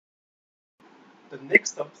the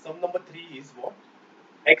next sum number 3 is what?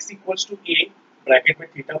 X equals to a bracket में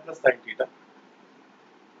theta plus sin theta,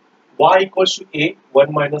 y equals to a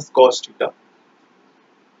 1 minus cos theta.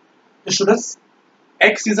 So students,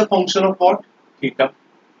 x is a function of what? Theta.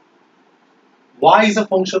 Y is a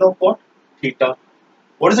function of what? Theta.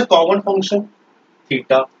 What is a common function?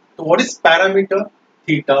 Theta. So what is parameter?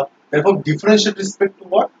 Theta. Therefore differentiate respect to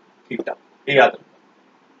what? Theta. ये याद रखना,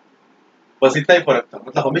 बस इतना ही फर्क था.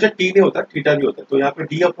 मतलब हमेशा t नहीं होता, थीटा भी होता है. तो यहाँ पे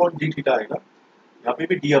d अपॉन d थीटा आएगा, यहाँ पे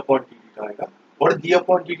भी d अपॉन d थीटा आएगा. What is d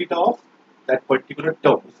upon d theta of that particular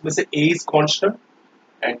term? इसमें से a is constant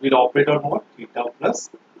and will operate on what? Theta plus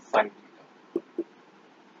sin theta.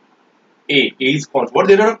 A is constant. What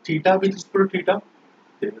is the derivative of theta with respect to theta?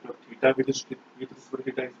 The derivative of theta with respect to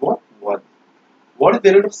theta is what? 1. What is the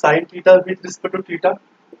derivative of sin theta with respect to theta?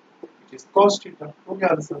 It is cos theta. Okay,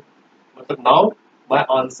 answer. But now my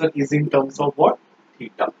answer is in terms of what?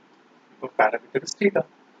 Theta. Because parameter is theta.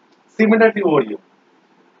 Similarly over here,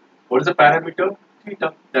 what is the parameter?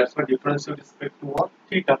 Theta. That's why difference with respect to what?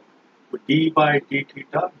 Theta. So d by d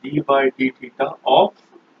theta of,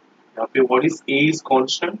 यहाँ पे what is a is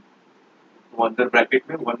constant, तो अंदर bracket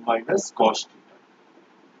में 1 minus cos theta.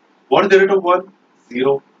 What is the derivative of 1?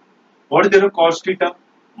 0. What is the derivative of cos theta?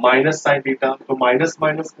 Minus sin theta. So minus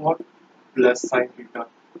minus what? Plus sin theta.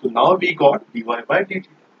 So now we got dy by d theta.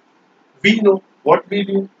 We know what we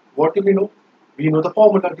do. What do we know? We know the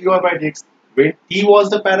formula dy by dx. When t was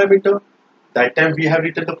the parameter, that time we have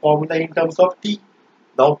written the formula in terms of t.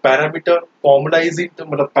 Now parameter formula is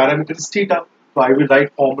parameter is theta. So I will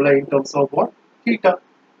write formula in terms of what? Theta.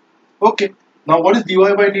 Okay. Now what is dy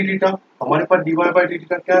by d theta? हमारे पास dy by d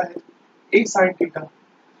theta क्या है? A sin theta.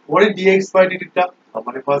 What is dx by d theta?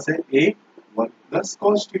 हमारे पास है a 1 plus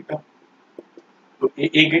cos theta. So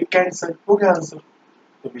a get cancelled. हो गया answer.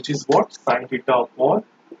 So which is what? Sin theta upon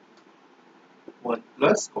 1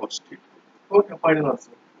 plus cos theta. Okay, final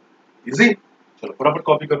answer. Easy. चलो फटाफट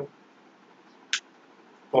copy करो.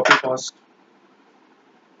 Copy fast.